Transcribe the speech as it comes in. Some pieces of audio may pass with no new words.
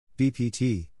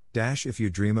BPT - if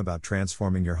you dream about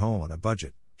transforming your home on a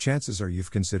budget, chances are you've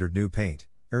considered new paint,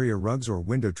 area rugs or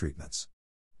window treatments.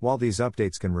 While these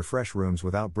updates can refresh rooms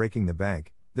without breaking the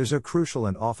bank, there's a crucial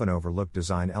and often overlooked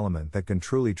design element that can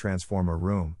truly transform a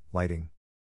room: lighting.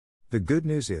 The good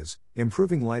news is,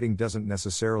 improving lighting doesn't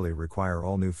necessarily require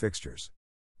all new fixtures.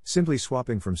 Simply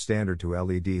swapping from standard to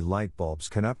LED light bulbs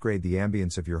can upgrade the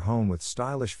ambience of your home with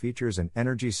stylish features and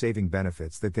energy-saving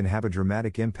benefits that can have a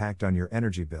dramatic impact on your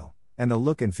energy bill and the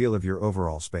look and feel of your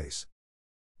overall space.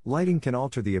 Lighting can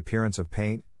alter the appearance of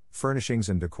paint, furnishings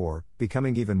and decor,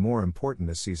 becoming even more important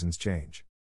as seasons change.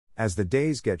 As the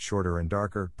days get shorter and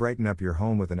darker, brighten up your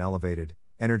home with an elevated,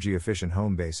 energy-efficient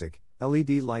Home Basic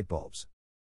LED light bulbs.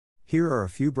 Here are a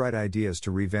few bright ideas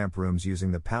to revamp rooms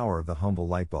using the power of the humble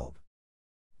light bulb.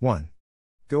 1.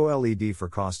 Go LED for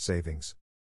cost savings.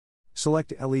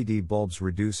 Select LED bulbs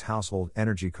reduce household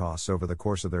energy costs over the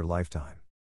course of their lifetime.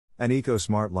 An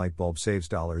EcoSmart light bulb saves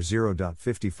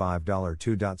 $0.55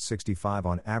 $2.65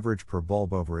 on average per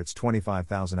bulb over its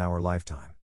 25,000-hour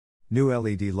lifetime. New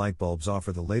LED light bulbs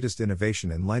offer the latest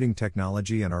innovation in lighting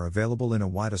technology and are available in a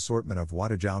wide assortment of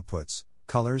wattage outputs,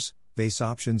 colors, base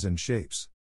options and shapes.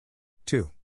 2.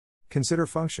 Consider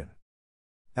function.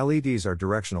 LEDs are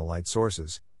directional light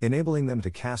sources, enabling them to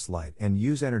cast light and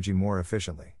use energy more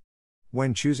efficiently.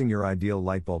 When choosing your ideal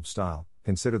light bulb style,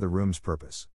 consider the room's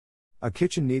purpose. A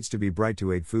kitchen needs to be bright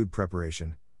to aid food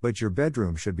preparation, but your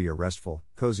bedroom should be a restful,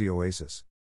 cozy oasis.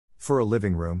 For a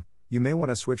living room, you may want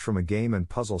to switch from a game and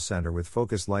puzzle center with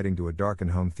focused lighting to a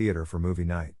darkened home theater for movie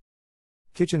night.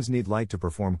 Kitchens need light to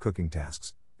perform cooking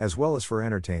tasks, as well as for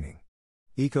entertaining.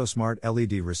 EcoSmart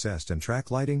LED Recessed and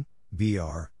Track Lighting,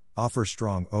 BR, offer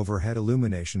strong overhead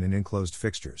illumination in enclosed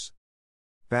fixtures.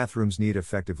 Bathrooms need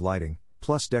effective lighting,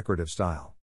 plus decorative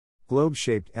style.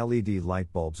 Globe-shaped LED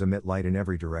light bulbs emit light in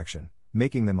every direction,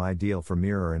 making them ideal for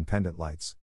mirror and pendant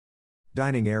lights.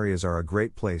 Dining areas are a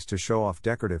great place to show off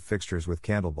decorative fixtures with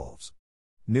candle bulbs.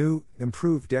 New,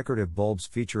 improved decorative bulbs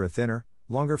feature a thinner,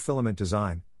 longer filament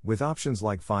design, with options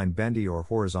like fine bendy or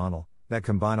horizontal, that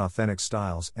combine authentic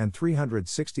styles and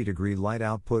 360-degree light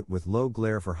output with low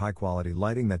glare for high-quality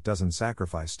lighting that doesn't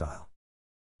sacrifice style.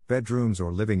 Bedrooms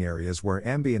or living areas where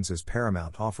ambience is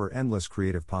paramount offer endless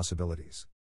creative possibilities.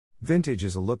 Vintage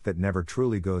is a look that never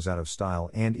truly goes out of style,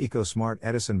 and EcoSmart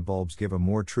Edison bulbs give a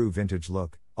more true vintage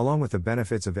look, along with the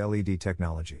benefits of LED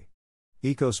technology.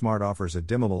 EcoSmart offers a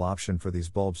dimmable option for these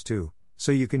bulbs too,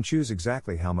 so you can choose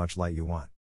exactly how much light you want.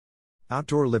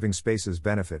 Outdoor living spaces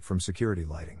benefit from security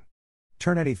lighting.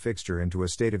 Turn any fixture into a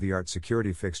state-of-the-art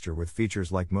security fixture with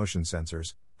features like motion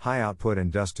sensors, high output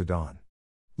and dusk to dawn.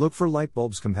 Look for light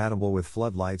bulbs compatible with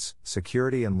floodlights,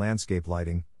 security and landscape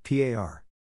lighting, PAR.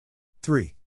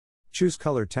 3. Choose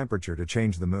color temperature to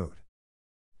change the mood.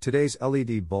 Today's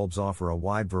LED bulbs offer a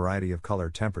wide variety of color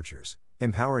temperatures,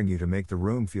 empowering you to make the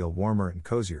room feel warmer and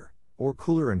cozier, or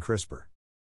cooler and crisper.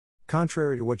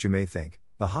 Contrary to what you may think,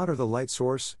 the hotter the light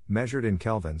source, measured in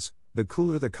kelvins, the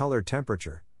cooler the color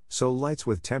temperature. So lights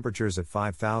with temperatures at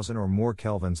 5,000 or more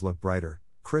kelvins look brighter,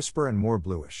 crisper and more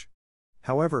bluish.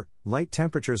 However, light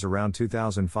temperatures around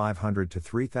 2,500 to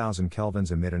 3,000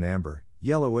 kelvins emit an amber,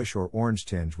 yellowish or orange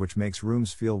tinge which makes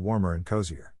rooms feel warmer and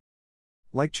cozier.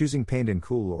 Like choosing paint in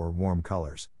cool or warm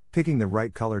colors, picking the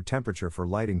right color temperature for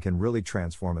lighting can really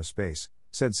transform a space,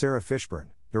 said Sarah Fishburne,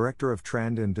 Director of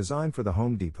Trend and Design for the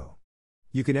Home Depot.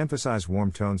 You can emphasize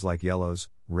warm tones like yellows,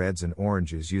 reds and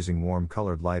oranges using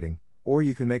warm-colored lighting, or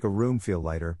you can make a room feel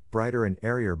lighter, brighter and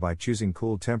airier by choosing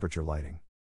cool temperature lighting.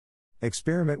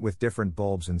 Experiment with different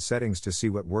bulbs and settings to see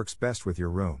what works best with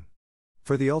your room.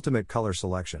 For the ultimate color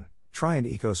selection, try an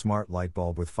EcoSmart light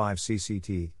bulb with 5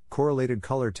 CCT, correlated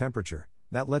color temperature,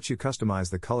 that lets you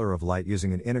customize the color of light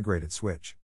using an integrated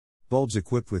switch. Bulbs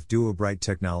equipped with Duo Bright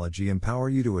technology empower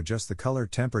you to adjust the color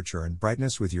temperature and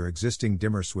brightness with your existing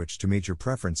dimmer switch to meet your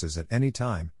preferences at any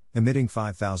time, emitting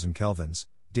 5,000 kelvins,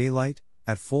 daylight,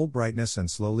 at full brightness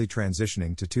and slowly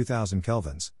transitioning to 2000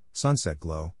 kelvins, sunset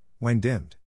glow, when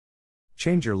dimmed.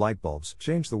 Change your light bulbs,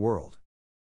 change the world.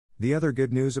 The other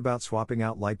good news about swapping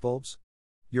out light bulbs?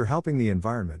 You're helping the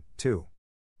environment, too.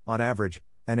 On average,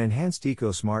 an enhanced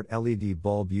EcoSmart LED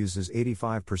bulb uses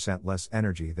 85% less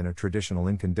energy than a traditional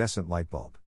incandescent light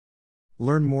bulb.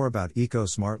 Learn more about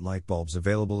EcoSmart light bulbs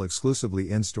available exclusively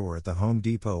in-store at the Home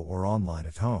Depot or online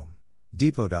at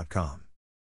homedepot.com.